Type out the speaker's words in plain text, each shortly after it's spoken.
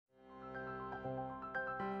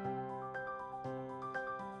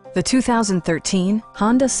The 2013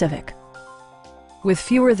 Honda Civic. With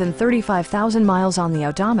fewer than 35,000 miles on the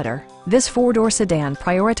odometer, this four-door sedan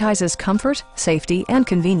prioritizes comfort, safety, and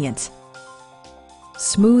convenience.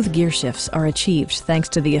 Smooth gear shifts are achieved thanks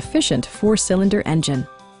to the efficient four-cylinder engine.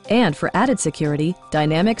 And for added security,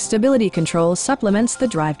 dynamic stability control supplements the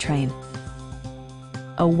drivetrain.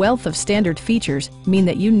 A wealth of standard features mean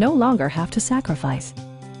that you no longer have to sacrifice,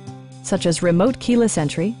 such as remote keyless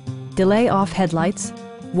entry, delay-off headlights,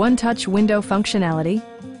 one-touch window functionality,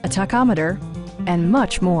 a tachometer, and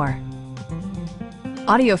much more.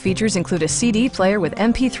 Audio features include a CD player with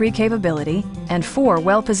MP3 capability and 4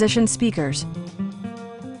 well-positioned speakers.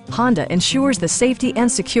 Honda ensures the safety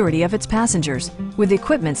and security of its passengers with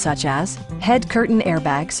equipment such as head curtain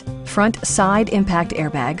airbags, front side impact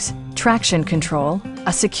airbags, traction control,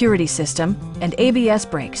 a security system, and ABS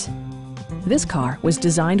brakes. This car was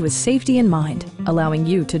designed with safety in mind, allowing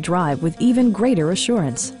you to drive with even greater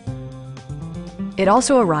assurance. It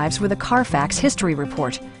also arrives with a Carfax history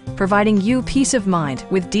report, providing you peace of mind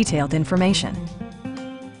with detailed information.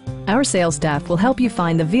 Our sales staff will help you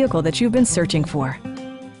find the vehicle that you've been searching for.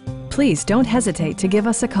 Please don't hesitate to give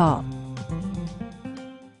us a call.